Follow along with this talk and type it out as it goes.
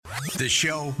The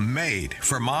show made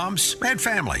for moms and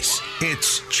families.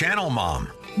 It's Channel Mom.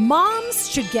 Moms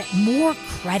should get more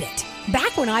credit.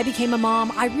 Back when I became a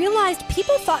mom, I realized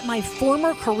people thought my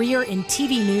former career in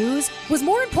TV news was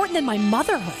more important than my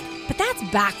motherhood. But that's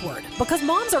backward, because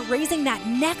moms are raising that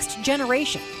next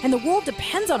generation, and the world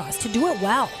depends on us to do it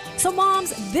well. So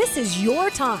moms, this is your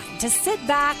time to sit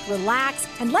back, relax,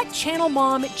 and let Channel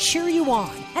Mom cheer you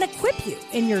on and equip you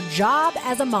in your job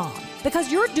as a mom,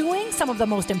 because you're doing some of the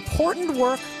most important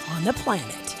work on the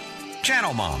planet.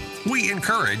 Channel Mom. We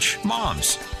encourage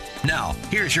moms. Now,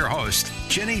 here's your host,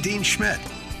 Jenny Dean Schmidt.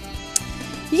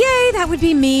 Yay, that would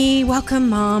be me. Welcome,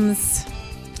 moms.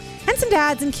 And some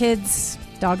dads and kids,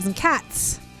 dogs and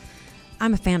cats.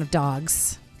 I'm a fan of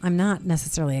dogs. I'm not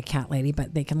necessarily a cat lady,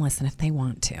 but they can listen if they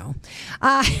want to.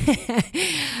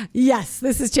 Yes,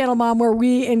 this is Channel Mom, where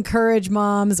we encourage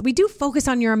moms. We do focus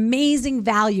on your amazing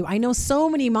value. I know so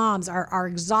many moms are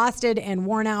exhausted and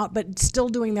worn out, but still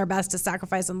doing their best to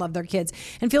sacrifice and love their kids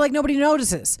and feel like nobody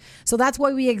notices. So that's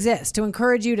why we exist, to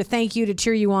encourage you, to thank you, to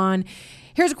cheer you on.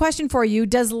 Here's a question for you.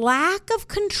 Does lack of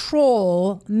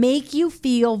control make you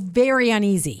feel very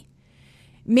uneasy?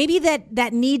 Maybe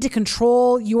that need to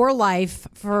control your life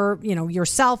for,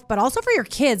 yourself, but also for your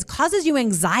kids causes you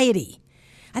anxiety.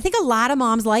 I think a lot of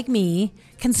moms like me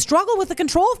can struggle with the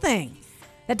control thing.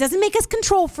 That doesn't make us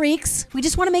control freaks. We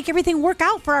just want to make everything work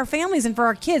out for our families and for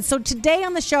our kids. So today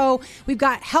on the show, we've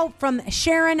got help from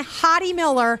Sharon Hottie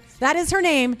Miller. That is her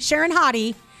name, Sharon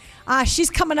Hottie.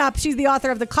 She's coming up. She's the author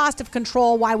of The Cost of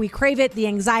Control, Why We Crave It, the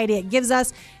Anxiety It Gives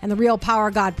Us, and the Real Power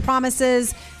God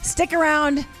Promises. Stick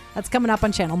around. That's coming up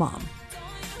on Channel Mom.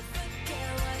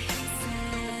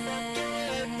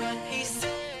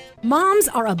 Moms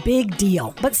are a big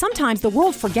deal, but sometimes the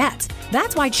world forgets.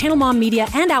 That's why Channel Mom Media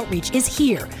and Outreach is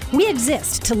here. We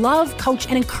exist to love, coach,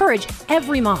 and encourage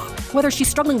every mom, whether she's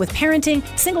struggling with parenting,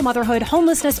 single motherhood,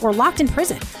 homelessness, or locked in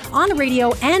prison. On the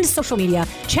radio and social media,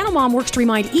 Channel Mom works to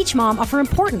remind each mom of her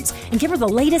importance and give her the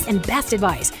latest and best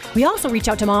advice. We also reach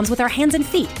out to moms with our hands and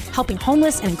feet, helping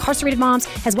homeless and incarcerated moms,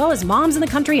 as well as moms in the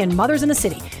country and mothers in the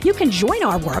city. You can join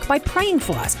our work by praying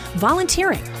for us,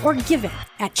 volunteering, or giving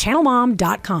at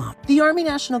channelmom.com. The Army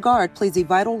National Guard plays a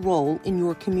vital role in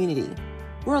your community.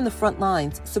 We're on the front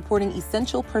lines supporting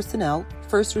essential personnel,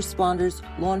 first responders,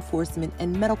 law enforcement,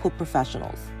 and medical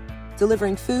professionals,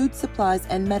 delivering food, supplies,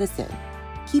 and medicine,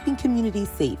 keeping communities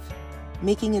safe,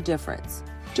 making a difference.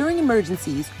 During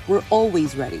emergencies, we're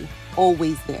always ready,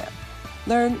 always there.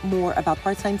 Learn more about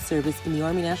part-time service in the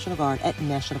Army National Guard at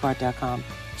nationalguard.com.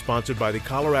 Sponsored by the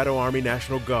Colorado Army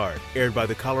National Guard, aired by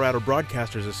the Colorado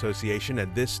Broadcasters Association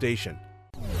and this station.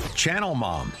 Channel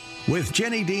Mom with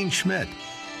Jenny Dean Schmidt.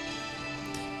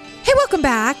 Hey, welcome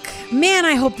back. Man,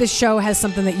 I hope this show has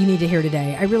something that you need to hear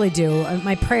today. I really do.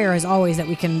 My prayer is always that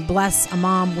we can bless a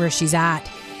mom where she's at.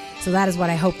 So that is what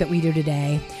I hope that we do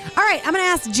today. All right, I'm going to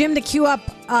ask Jim to cue up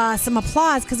some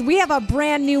applause because we have a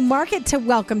brand new market to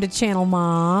welcome to Channel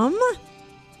Mom.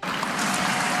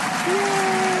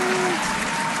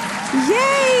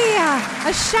 Yay!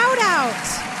 A shout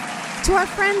out to our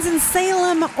friends in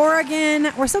Salem, Oregon.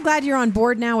 We're so glad you're on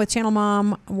board now with Channel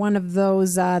Mom, one of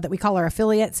those that we call our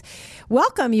affiliates.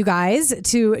 Welcome, you guys,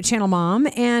 to Channel Mom,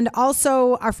 and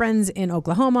also our friends in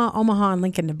Oklahoma, Omaha, and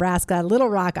Lincoln, Nebraska, Little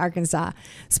Rock, Arkansas,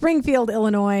 Springfield,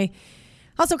 Illinois,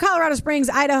 also Colorado Springs,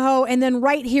 Idaho, and then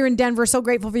right here in Denver. So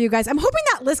grateful for you guys. I'm hoping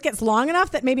that list gets long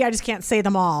enough that maybe I just can't say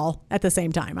them all at the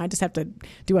same time. I just have to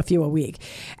do a few a week.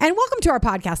 And welcome to our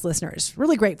podcast listeners.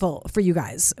 Really grateful for you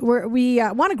guys. We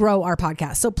want to grow our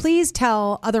podcast. So please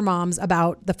tell other moms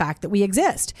about the fact that we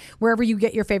exist wherever you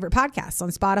get your favorite podcasts, on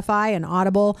Spotify and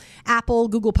Audible, Apple,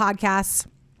 Google Podcasts,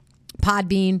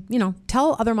 Podbean.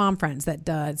 Tell other mom friends that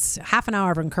it's half an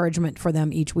hour of encouragement for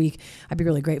them each week. I'd be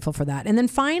really grateful for that. And then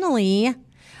finally,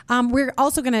 we're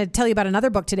also going to tell you about another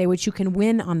book today, which you can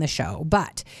win on the show.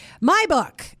 But my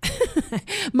book,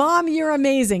 Mom, You're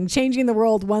Amazing, Changing the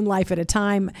World One Life at a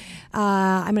Time.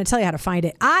 I'm going to tell you how to find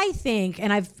it. I think,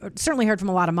 and I've certainly heard from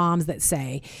a lot of moms that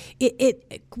say,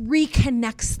 it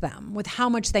reconnects them with how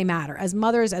much they matter as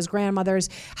mothers, as grandmothers,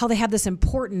 how they have this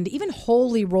important, even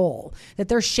holy role that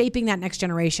they're shaping that next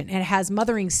generation. And it has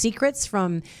mothering secrets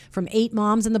from 8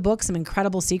 moms in the book, some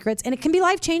incredible secrets. And it can be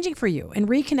life-changing for you and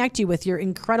reconnect you with your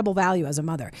incredible value as a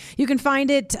mother. You can find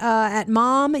it at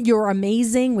Mom, You're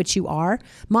Amazing, which you are,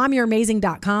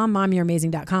 momyou'reamazing.com,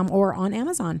 momyou'reamazing.com, or on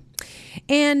Amazon.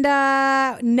 And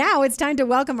now it's time to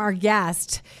welcome our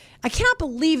guest. I cannot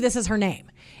believe this is her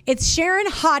name. It's Sharon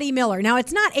Hottie Miller. Now,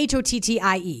 it's not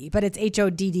Hottie, but it's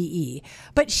Hodde.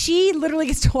 But she literally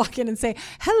gets to walk in and say,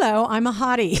 hello, I'm a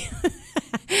hottie.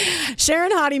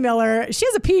 Sharon Hottie Miller, she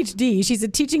has a PhD. She's a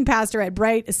teaching pastor at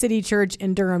Bright City Church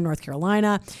in Durham, North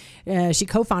Carolina. She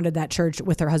co-founded that church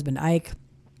with her husband, Ike.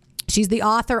 She's the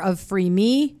author of Free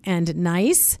Me and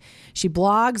Nice. She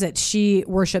blogs at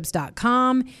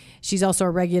sheworships.com. She's also a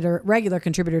regular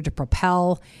contributor to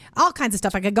Propel, all kinds of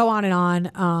stuff. I could go on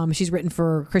and on. She's written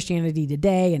for Christianity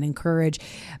Today and Encourage.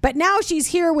 But now she's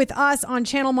here with us on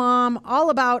Channel Mom. All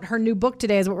about her new book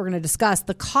today is what we're going to discuss.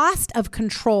 The Cost of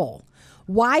Control.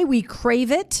 Why we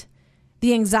crave it,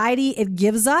 the anxiety it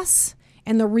gives us,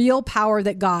 and the real power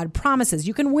that God promises.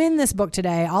 You can win this book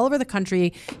today all over the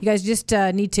country. You guys just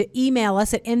need to email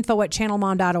us at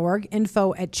info@channelmom.org,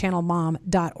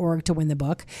 info@channelmom.org to win the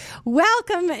book.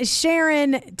 Welcome,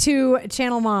 Sharon, to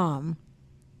Channel Mom.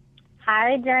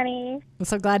 Hi, Jenny. I'm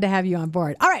so glad to have you on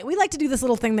board. All right, we like to do this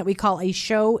little thing that we call a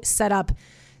show setup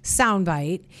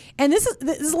soundbite. And this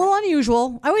is a little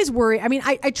unusual. I always worry. I mean,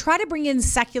 I try to bring in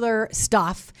secular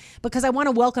stuff because I want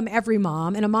to welcome every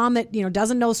mom, and a mom that,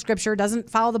 doesn't know scripture, doesn't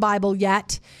follow the Bible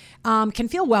yet, can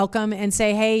feel welcome and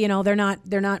say, hey,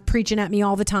 they're not preaching at me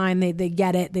all the time. They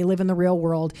get it. They live in the real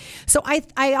world. So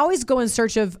I always go in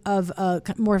search of a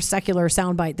more secular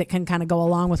soundbite that can kind of go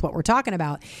along with what we're talking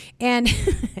about. And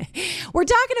we're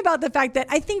talking about the fact that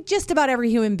I think just about every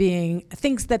human being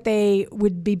thinks that they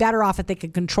would be better off if they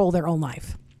could control their own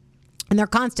life. And they're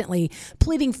constantly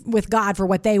pleading with God for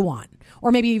what they want,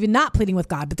 or maybe even not pleading with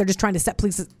God, but they're just trying to set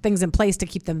things in place to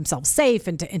keep themselves safe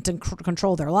and to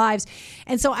control their lives.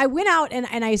 And so I went out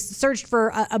and I searched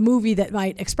for a movie that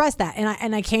might express that.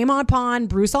 And I came upon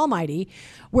Bruce Almighty,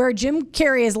 where Jim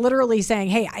Carrey is literally saying,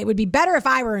 hey, it would be better if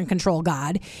I were in control,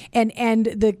 God. And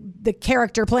the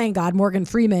character playing God, Morgan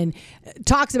Freeman,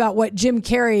 talks about what Jim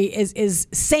Carrey is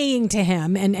saying to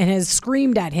him and has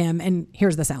screamed at him. And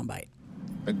here's the soundbite.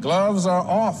 The gloves are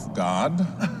off, God.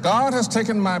 God has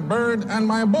taken my bird and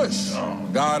my bush.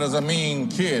 God is a mean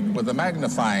kid with a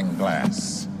magnifying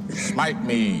glass. Smite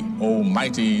me, O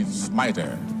mighty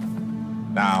smiter.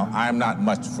 Now, I'm not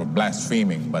much for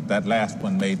blaspheming, but that last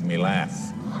one made me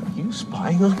laugh. Are you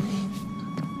spying on me?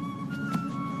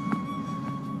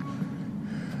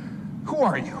 Who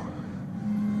are you?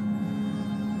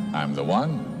 I'm the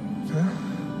one.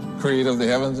 Creator of the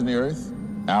heavens and the earth.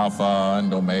 Alpha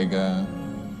and Omega.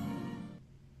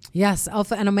 Yes,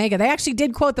 Alpha and Omega. They actually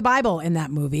did quote the Bible in that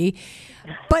movie.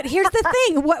 But here's the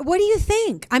thing. What do you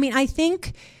think? I mean, I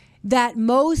think that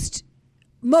most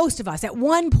of us at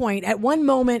one point, at one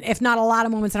moment, if not a lot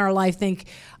of moments in our life, think,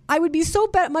 I would be so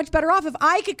much better off if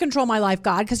I could control my life,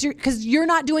 God, because you're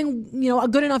not doing a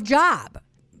good enough job.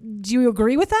 Do you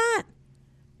agree with that?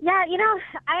 Yeah,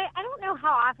 I don't know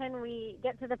how often we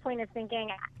get to the point of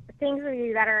thinking things would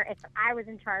be better if I was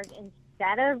in charge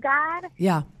instead of God.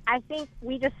 Yeah. I think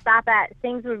we just stop at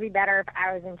things would be better if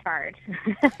I was in charge.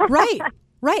 Right.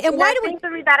 And why do things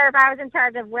would be better if I was in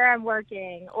charge of where I'm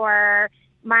working or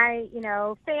my,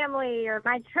 family or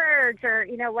my church or,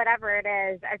 whatever it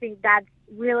is. I think that's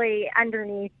really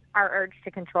underneath our urge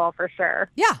to control for sure.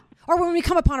 Yeah. Or when we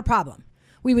come upon a problem,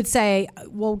 we would say,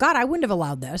 well, God, I wouldn't have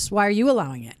allowed this. Why are you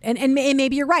allowing it? And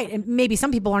maybe you're right. And maybe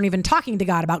some people aren't even talking to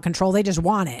God about control. They just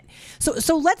want it.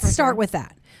 So let's start with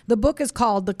that. The book is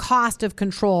called The Cost of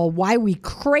Control, Why We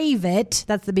Crave It.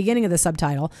 That's the beginning of the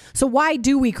subtitle. So why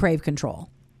do we crave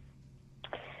control?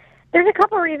 There's a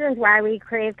couple reasons why we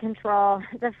crave control.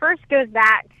 The first goes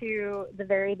back to the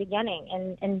very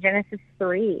beginning in Genesis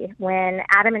 3, when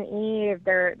Adam and Eve,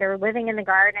 they're living in the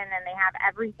garden and they have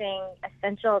everything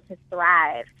essential to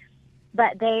thrive,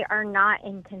 but they are not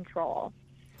in control.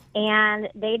 And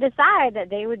they decide that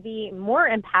they would be more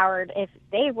empowered if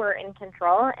they were in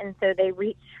control, and so they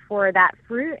reach for that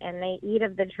fruit and they eat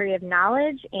of the tree of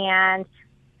knowledge, and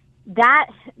that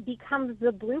becomes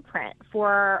the blueprint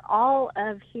for all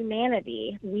of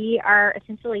humanity. We are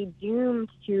essentially doomed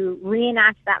to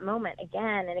reenact that moment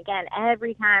again and again.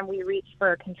 Every time we reach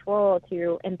for control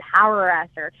to empower us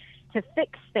or to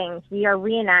fix things, we are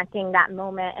reenacting that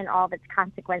moment and all of its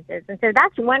consequences. And so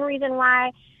that's one reason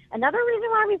why. Another reason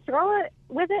why we struggle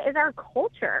with it is our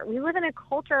culture. We live in a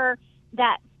culture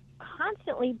that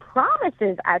constantly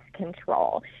promises us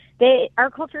control. Our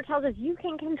culture tells us you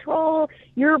can control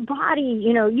your body,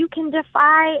 you can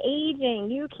defy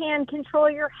aging, you can control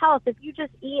your health if you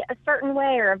just eat a certain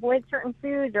way or avoid certain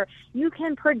foods, or you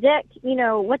can predict,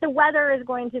 what the weather is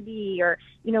going to be, or,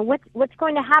 what's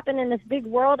going to happen in this big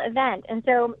world event. And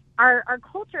so our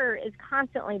culture is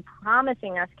constantly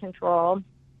promising us control.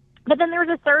 But then there's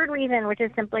a third reason, which is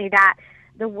simply that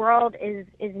the world is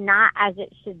not as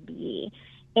it should be.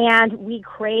 And we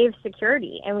crave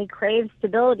security and we crave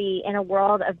stability in a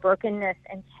world of brokenness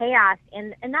and chaos.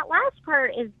 And that last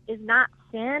part is not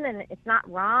sin, and it's not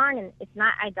wrong, and it's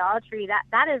not idolatry.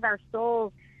 That is our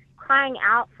souls crying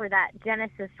out for that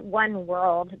Genesis 1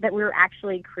 world that we were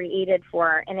actually created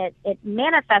for. And it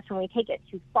manifests when we take it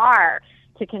too far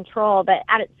to control, but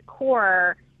at its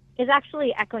core is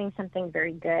actually echoing something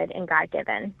very good and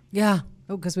God-given. Yeah,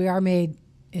 because we are made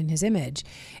in his image.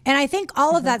 And I think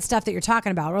all of that stuff that you're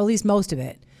talking about, or at least most of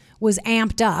it, was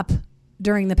amped up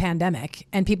during the pandemic,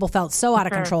 and people felt so out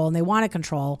of control and they wanted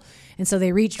control. And so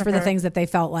they reached for the things that they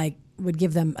felt like would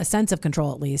give them a sense of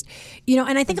control, at least.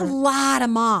 And I think a lot of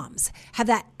moms have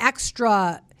that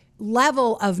extra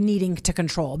level of needing to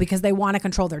control because they want to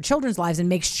control their children's lives and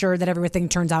make sure that everything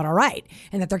turns out all right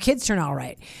and that their kids turn out all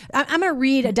right. I'm going to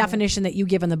read a definition that you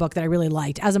give in the book that I really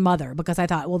liked as a mother, because I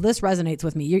thought, well, this resonates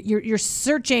with me. You're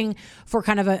searching for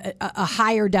kind of a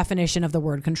higher definition of the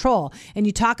word control. And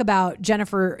you talk about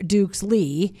Jennifer Dukes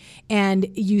Lee, and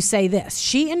you say this: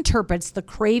 she interprets the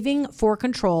craving for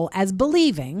control as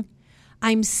believing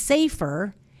I'm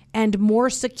safer and more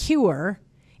secure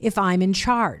if I'm in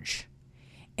charge.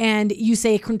 And you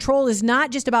say control is not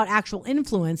just about actual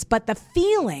influence, but the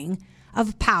feeling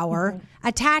of power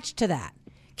attached to that.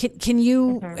 Can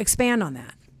you expand on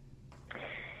that?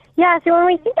 Yeah, so when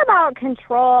we think about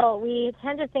control, we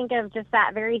tend to think of just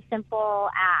that very simple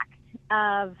act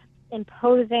of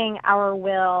imposing our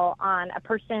will on a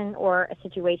person or a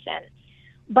situation.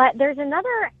 But there's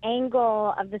another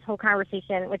angle of this whole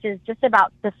conversation, which is just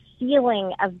about the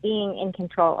feeling of being in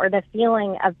control, or the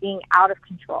feeling of being out of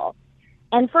control.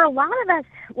 And for a lot of us,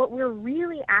 what we're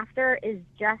really after is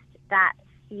just that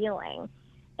feeling.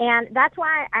 And that's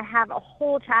why I have a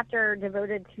whole chapter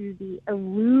devoted to the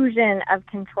illusion of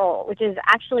control, which is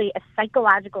actually a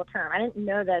psychological term. I didn't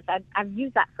know this. I've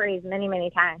used that phrase many,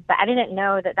 many times, but I didn't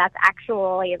know that that's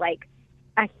actually like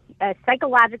a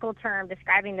psychological term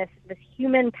describing this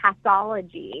human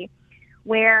pathology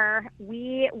where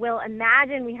we will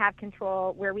imagine we have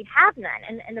control where we have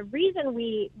none. And the reason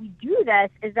we do this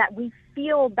is that we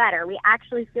feel better. We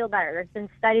actually feel better. There's been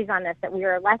studies on this, that we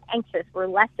are less anxious, we're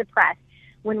less depressed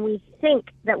when we think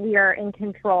that we are in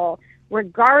control,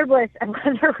 regardless of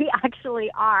whether we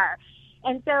actually are.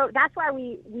 And so that's why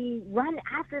we run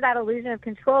after that illusion of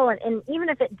control. And even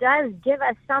if it does give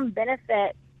us some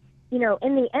benefit, in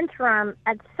the interim,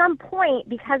 at some point,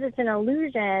 because it's an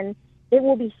illusion, it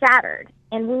will be shattered,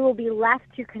 and we will be left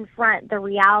to confront the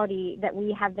reality that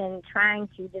we have been trying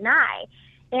to deny.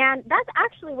 And that's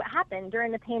actually what happened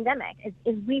during the pandemic,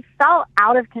 is we felt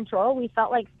out of control. We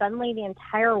felt like suddenly the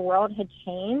entire world had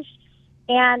changed.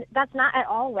 And that's not at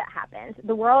all what happened.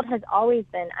 The world has always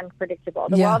been unpredictable.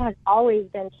 The world has always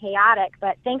been chaotic.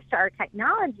 But thanks to our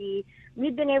technology,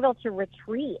 we've been able to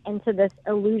retreat into this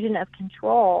illusion of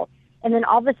control. And then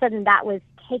all of a sudden that was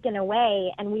taken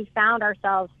away, and we found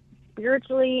ourselves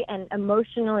spiritually and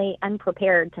emotionally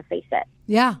unprepared to face it.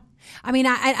 Yeah. I mean,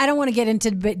 I don't want to get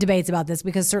into debates about this,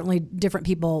 because certainly different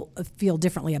people feel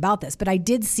differently about this. But I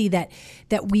did see that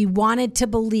we wanted to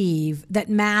believe that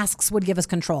masks would give us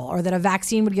control, or that a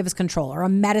vaccine would give us control, or a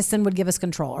medicine would give us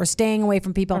control, or staying away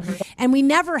from people. And we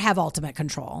never have ultimate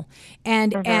control.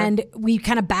 And we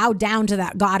kind of bowed down to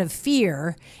that God of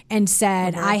fear and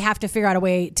said, I have to figure out a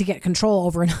way to get control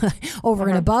over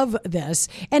and above this.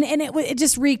 And it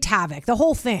just wreaked havoc. The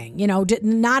whole thing,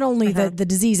 not only the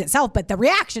disease itself, but the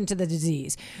reaction to the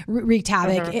disease wreaked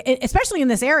havoc, especially in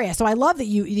this area. So I love that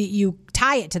you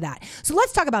tie it to that. So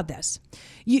let's talk about this.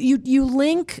 You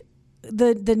link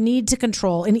the need to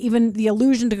control and even the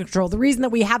illusion to control. The reason that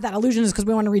we have that illusion is because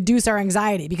we want to reduce our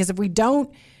anxiety, because if we don't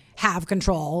have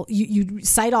control, you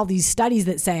cite all these studies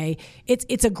that say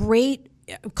it's a great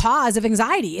cause of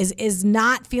anxiety is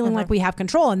not feeling like we have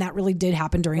control. And that really did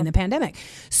happen during the pandemic.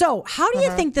 So how do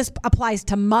you think this applies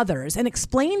to mothers? And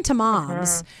explain to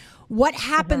moms what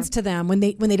happens to them when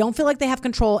they don't feel like they have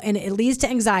control and it leads to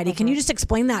anxiety. Can you just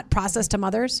explain that process to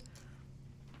mothers?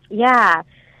 Yeah.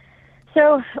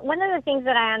 So one of the things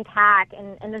that I unpack,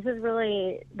 and this is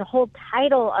really the whole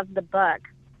title of the book,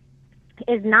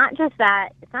 is not just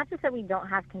that we don't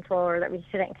have control or that we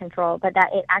shouldn't control, but that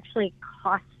it actually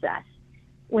costs us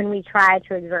when we try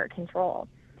to exert control.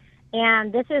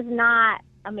 And this is not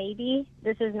a maybe.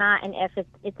 This is not an if.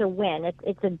 It's a win.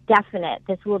 It's a definite.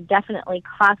 This will definitely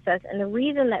cost us. And the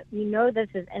reason that we know this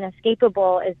is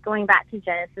inescapable is going back to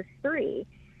Genesis 3,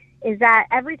 is that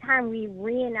every time we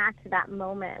reenact that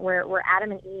moment where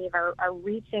Adam and Eve are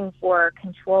reaching for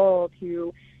control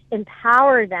to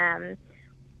empower them,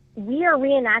 we are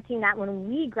reenacting that when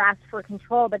we grasp for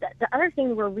control. But the other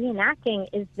thing we're reenacting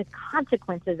is the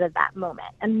consequences of that moment.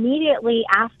 Immediately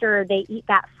after they eat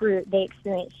that fruit, they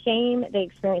experience shame, they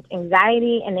experience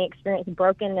anxiety, and they experience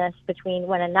brokenness between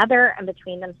one another and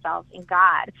between themselves and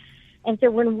God. And so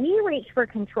when we reach for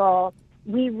control,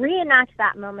 we reenact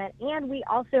that moment, and we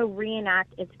also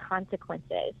reenact its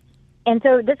consequences. And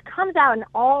so this comes out in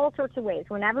all sorts of ways.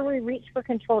 Whenever we reach for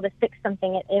control to fix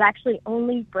something, it actually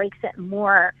only breaks it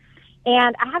more.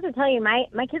 And I have to tell you,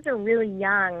 my kids are really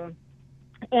young,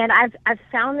 and I've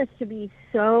found this to be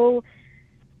so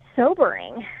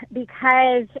sobering,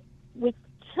 because with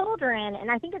children, and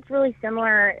I think it's really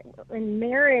similar in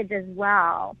marriage as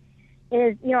well,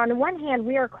 is, on the one hand,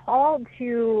 we are called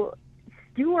to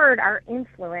steward our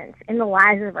influence in the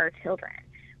lives of our children.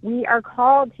 We are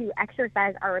called to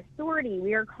exercise our authority.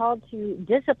 We are called to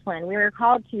discipline. We are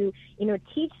called to,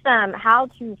 teach them how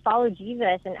to follow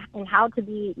Jesus and how to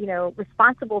be,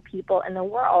 responsible people in the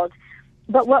world.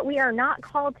 But what we are not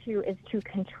called to is to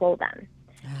control them.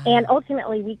 And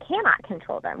ultimately, we cannot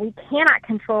control them. We cannot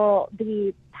control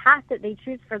the path that they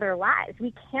choose for their lives.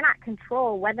 We cannot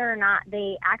control whether or not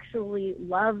they actually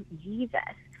love Jesus.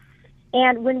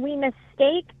 And when we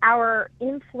mistake our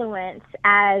influence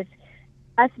as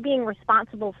us being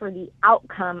responsible for the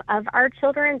outcome of our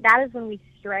children, that is when we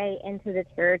stray into the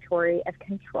territory of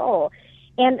control.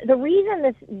 And the reason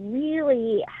this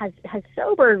really has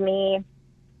sobered me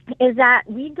is that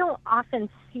we don't often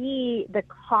see the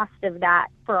cost of that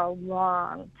for a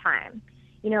long time.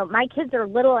 My kids are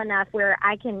little enough where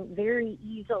I can very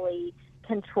easily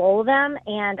control them,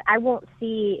 and I won't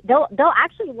see, they'll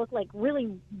actually look like really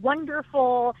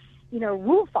wonderful,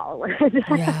 rule followers in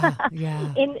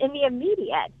the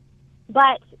immediate.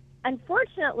 But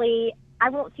unfortunately, I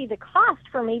won't see the cost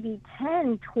for maybe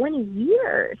 10, 20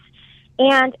 years.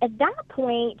 And at that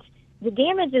point, the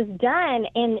damage is done,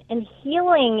 and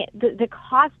healing the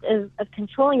cost of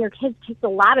controlling your kids takes a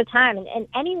lot of time. And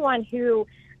anyone who,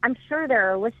 I'm sure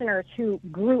there are listeners who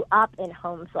grew up in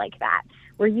homes like that,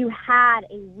 where you had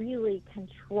a really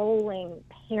controlling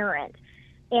parent,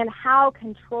 and how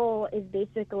control is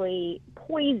basically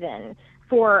poison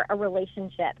for a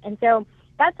relationship. And so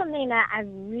that's something that I've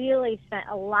really spent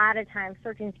a lot of time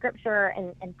searching scripture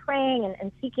and praying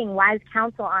and seeking wise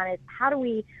counsel on, is how do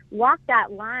we walk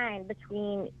that line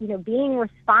between, being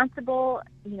responsible,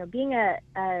 being a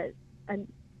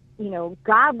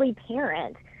godly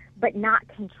parent, but not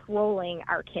controlling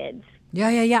our kids.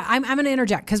 Yeah. I'm going to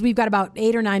interject, because we've got about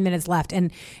 8 or 9 minutes left.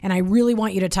 And I really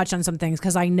want you to touch on some things,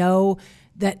 because I know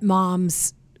that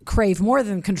moms crave more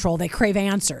than control. They crave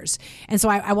answers. And so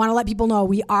I want to let people know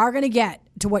we are going to get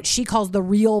to what she calls the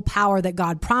real power that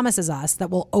God promises us that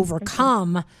will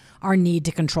overcome our need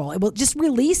to control. It will just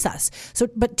release us. So,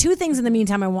 but 2 things in the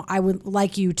meantime, I would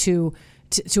like you to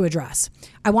address.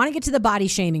 I want to get to the body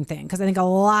shaming thing, because I think a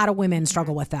lot of women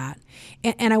struggle with that.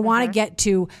 And I want to get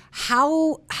to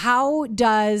how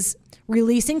does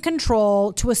releasing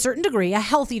control to a certain degree, a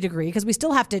healthy degree, because we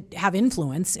still have to have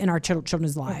influence in our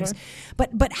children's lives.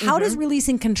 But how does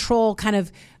releasing control kind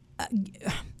of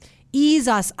ease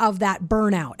us of that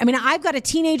burnout? I mean, I've got a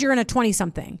teenager and a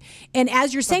 20-something. And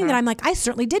as you're saying that, I'm like, I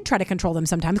certainly did try to control them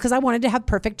sometimes, because I wanted to have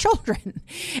perfect children.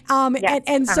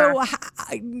 So how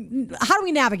do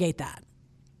we navigate that?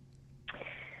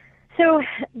 So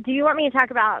do you want me to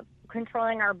talk about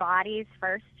controlling our bodies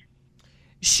first?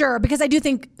 Sure, because I do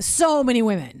think so many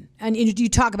women, and you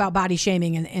talk about body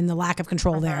shaming and the lack of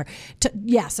control there.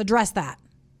 Yes, address that.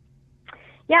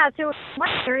 Yeah, so one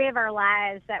area of our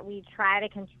lives that we try to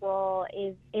control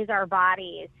is our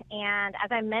bodies. And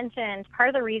as I mentioned, part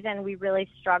of the reason we really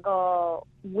struggle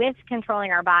with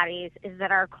controlling our bodies is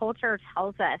that our culture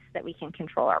tells us that we can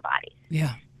control our bodies.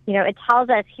 Yeah. It tells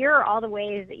us, here are all the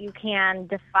ways that you can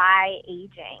defy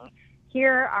aging.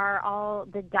 Here are all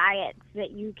the diets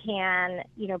that you can,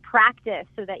 practice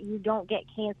so that you don't get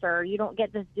cancer, or you don't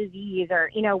get this disease, or,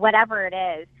 whatever it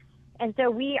is. And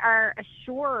so we are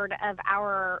assured of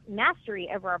our mastery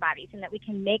over our bodies, and that we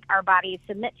can make our bodies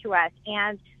submit to us.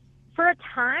 And for a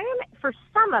time, for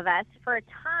some of us,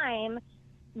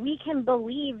 we can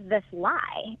believe this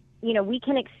lie. We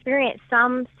can experience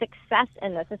some success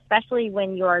in this, especially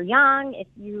when you're young, if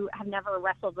you have never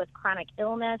wrestled with chronic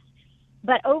illness.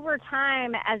 But over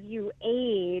time, as you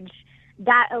age,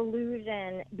 that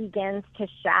illusion begins to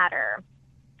shatter.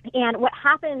 And what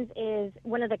happens is,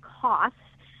 one of the costs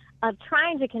of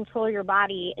trying to control your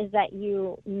body is that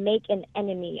you make an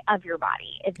enemy of your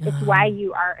body. It's why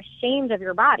you are ashamed of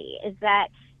your body, is that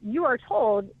you are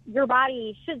told your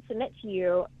body should submit to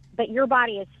you, but your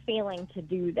body is failing to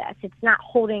do this. It's not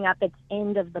holding up its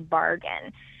end of the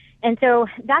bargain. And so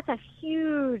that's a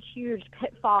huge, huge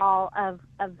pitfall of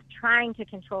trying to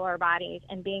control our bodies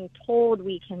and being told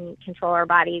we can control our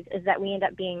bodies, is that we end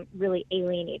up being really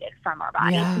alienated from our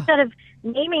bodies instead of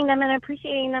naming them and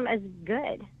appreciating them as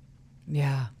good.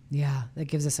 Yeah. Yeah. That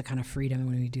gives us a kind of freedom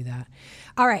when we do that.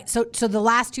 All right. So the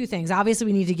last two things, obviously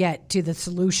we need to get to the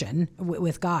solution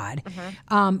with God.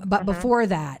 But before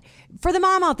that, for the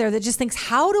mom out there that just thinks,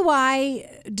 how do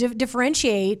I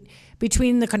differentiate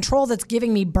between the control that's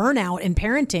giving me burnout in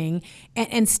parenting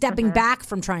and stepping back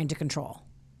from trying to control?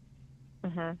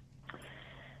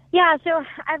 Yeah, so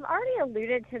I've already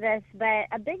alluded to this, but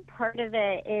a big part of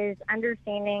it is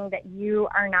understanding that you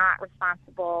are not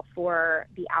responsible for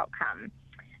the outcome.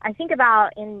 I think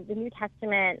about in the New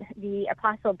Testament, the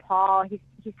Apostle Paul,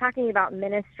 he's talking about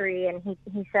ministry, and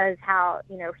he says how,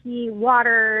 he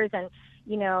waters and,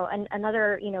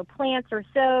 another, plants or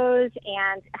sows,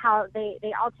 and how they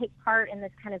all take part in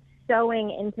this kind of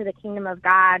sowing into the kingdom of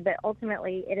God, but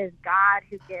ultimately it is God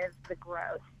who gives the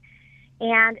growth.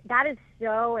 And that is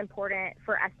so important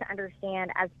for us to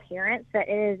understand as parents, that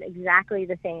it is exactly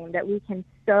the same, that we can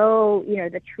sow,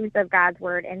 the truth of God's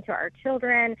word into our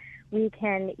children. We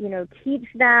can, teach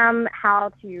them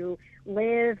how to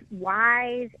live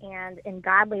wise and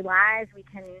godly lives. We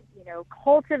can,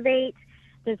 cultivate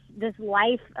this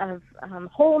life of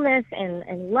wholeness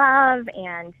and love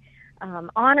and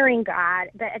honoring God.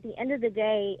 But at the end of the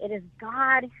day, it is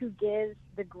God who gives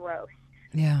the growth.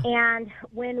 Yeah. And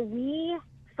when we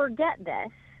forget this,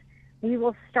 we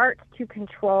will start to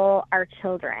control our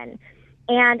children.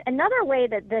 And another way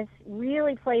that this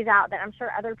really plays out, that I'm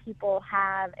sure other people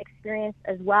have experienced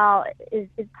as well, is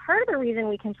part of the reason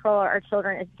we control our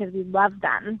children is because we love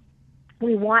them.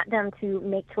 We want them to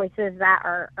make choices that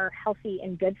are healthy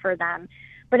and good for them.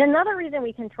 But another reason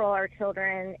we control our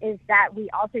children is that we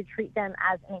also treat them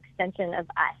as an extension of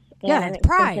us. Yeah, and it's an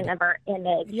pride. extension of our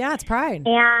image. Yeah, it's pride.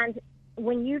 And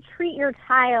when you treat your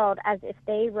child as if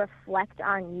they reflect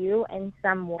on you in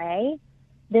some way,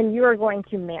 then you are going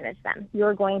to manage them.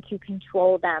 You're going to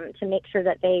control them to make sure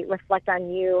that they reflect on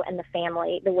you and the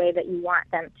family the way that you want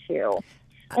them to.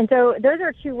 And so those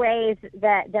are two ways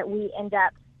that we end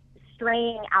up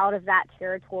straying out of that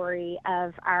territory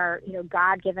of our,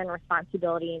 God-given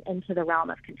responsibility into the realm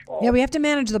of control. Yeah, we have to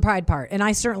manage the pride part. And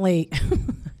I certainly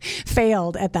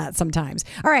failed at that sometimes.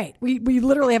 All right. We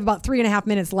literally have about 3.5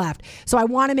 minutes left. So I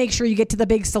want to make sure you get to the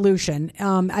big solution.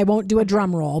 I won't do a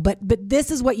drum roll, but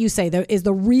this is what you say is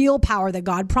the real power that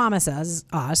God promises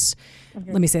us.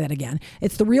 Let me say that again.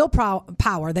 It's the real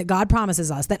power that God promises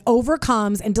us that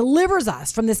overcomes and delivers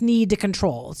us from this need to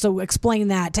control. So explain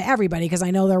that to everybody, because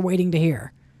I know they're waiting to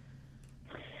hear.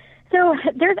 So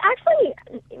there's actually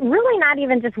really not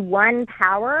even just one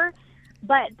power.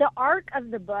 But the arc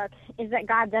of the book is that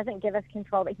God doesn't give us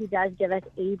control, but he does give us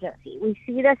agency. We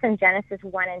see this in Genesis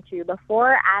 1 and 2.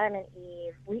 Before Adam and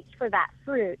Eve reach for that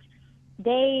fruit,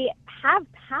 they have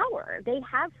power. They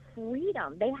have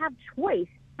freedom. They have choice,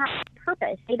 they have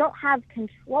purpose. They don't have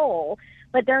control,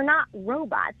 but they're not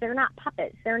robots. They're not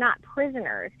puppets. They're not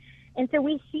prisoners. And so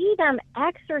we see them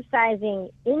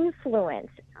exercising influence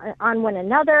on one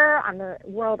another, on the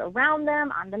world around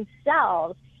them, on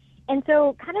themselves. And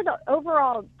so kind of the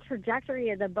overall trajectory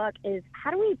of the book is, how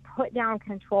do we put down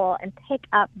control and pick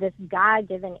up this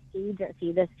God-given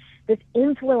agency, this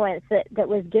influence that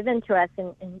was given to us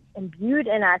and imbued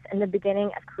in us in the beginning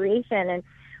of creation. And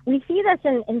we see this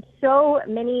in so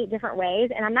many different ways,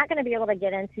 and I'm not going to be able to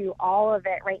get into all of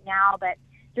it right now, but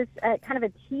just kind of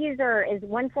a teaser is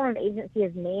one form of agency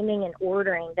is naming and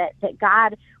ordering, that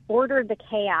God ordered the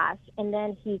chaos, and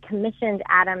then he commissioned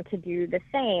Adam to do the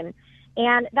same.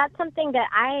 And that's something that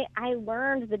I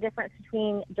learned the difference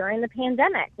between during the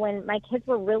pandemic, when my kids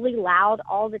were really loud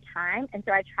all the time. And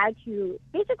so I tried to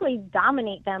basically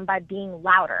dominate them by being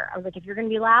louder. I was like, if you're going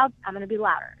to be loud, I'm going to be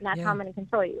louder. And that's how I'm going to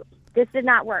control you. This did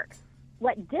not work.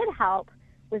 What did help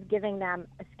was giving them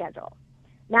a schedule.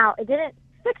 Now, it didn't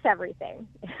fix everything.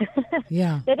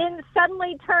 Yeah. They didn't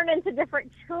suddenly turn into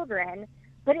different children,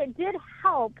 but it did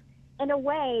help in a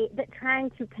way that trying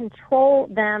to control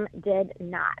them did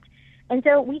not. And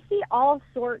so we see all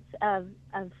sorts of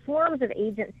forms of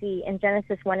agency in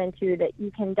Genesis 1 and 2 that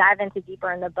you can dive into deeper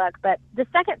in the book. But the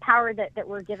second power that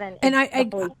we're given and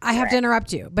is I have to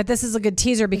interrupt you, but this is a good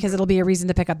teaser because it'll be a reason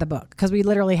to pick up the book, because we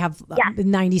literally have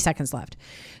 90 seconds left.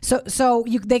 So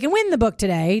they can win the book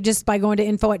today just by going to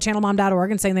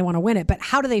info@channelmom.org and saying they want to win it. But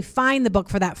how do they find the book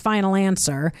for that final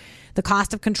answer, the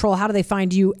cost of control? How do they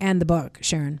find you and the book,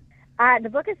 Sharon? The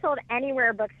book is sold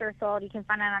anywhere books are sold. You can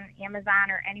find it on Amazon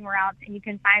or anywhere else. And you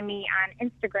can find me on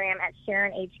Instagram at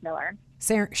Sharon H. Miller.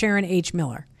 Sharon H.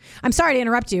 Miller. I'm sorry to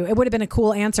interrupt you. It would have been a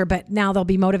cool answer, but now they'll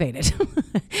be motivated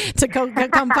to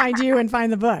come find you and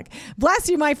find the book. Bless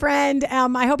you, my friend.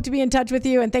 I hope to be in touch with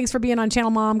you, and thanks for being on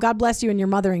Channel Mom. God bless you and your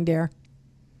mothering, dear.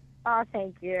 Oh,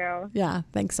 thank you. Yeah,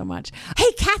 thanks so much.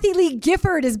 Hey, Kathy Lee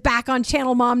Gifford is back on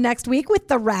Channel Mom next week with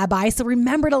The Rabbi, so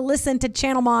remember to listen to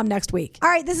Channel Mom next week. All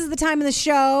right, this is the time of the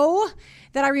show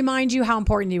that I remind you how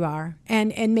important you are.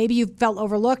 And maybe you felt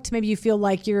overlooked. Maybe you feel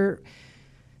like your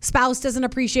spouse doesn't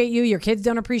appreciate you, your kids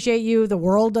don't appreciate you, the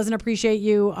world doesn't appreciate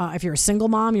you. If you're a single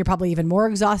mom, you're probably even more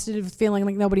exhausted with feeling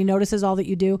like nobody notices all that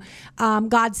you do.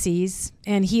 God sees,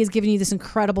 and he has given you this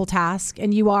incredible task,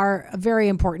 and you are very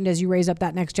important as you raise up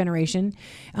that next generation.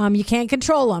 You can't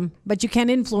control them, but you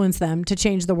can influence them to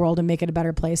change the world and make it a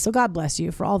better place. So God bless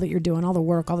you for all that you're doing, all the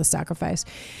work, all the sacrifice.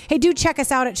 Hey, do check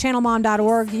us out at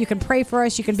channelmom.org. You can pray for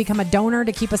us. You can become a donor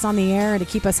to keep us on the air and to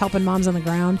keep us helping moms on the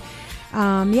ground.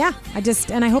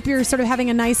 I hope you're sort of having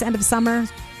a nice end of summer.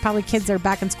 Probably kids are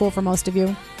back in school for most of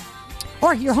you.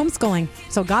 Or you're homeschooling.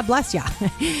 So God bless ya.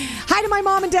 Hi to my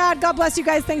mom and dad. God bless you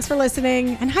guys. Thanks for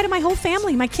listening. And hi to my whole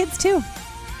family, my kids too.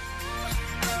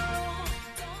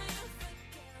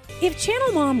 If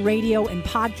Channel Mom radio and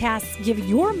podcasts give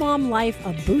your mom life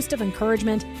a boost of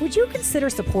encouragement, would you consider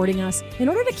supporting us? In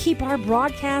order to keep our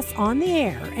broadcasts on the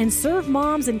air and serve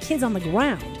moms and kids on the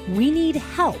ground, we need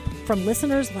help from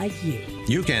listeners like you.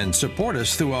 You can support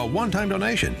us through a one-time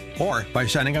donation or by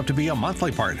signing up to be a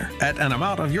monthly partner at an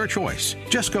amount of your choice.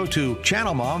 Just go to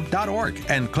channelmom.org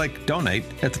and click Donate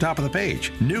at the top of the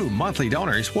page. New monthly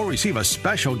donors will receive a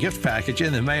special gift package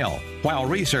in the mail. While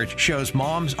research shows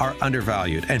moms are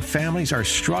undervalued and families are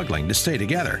struggling to stay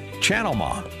together, Channel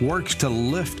Mom works to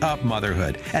lift up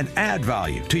motherhood and add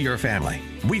value to your family.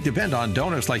 We depend on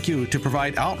donors like you to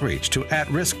provide outreach to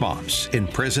at-risk moms in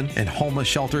prison and homeless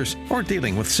shelters or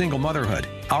dealing with single motherhood.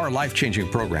 Our life-changing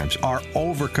programs are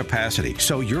over capacity,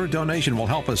 so your donation will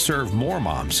help us serve more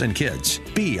moms and kids.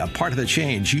 Be a part of the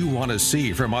change you want to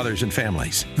see from mothers and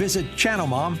families. Visit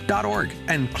channelmom.org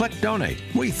and click Donate.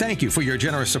 We thank you for your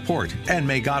generous support, and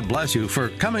may God bless you for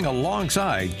coming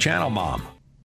alongside Channel Mom.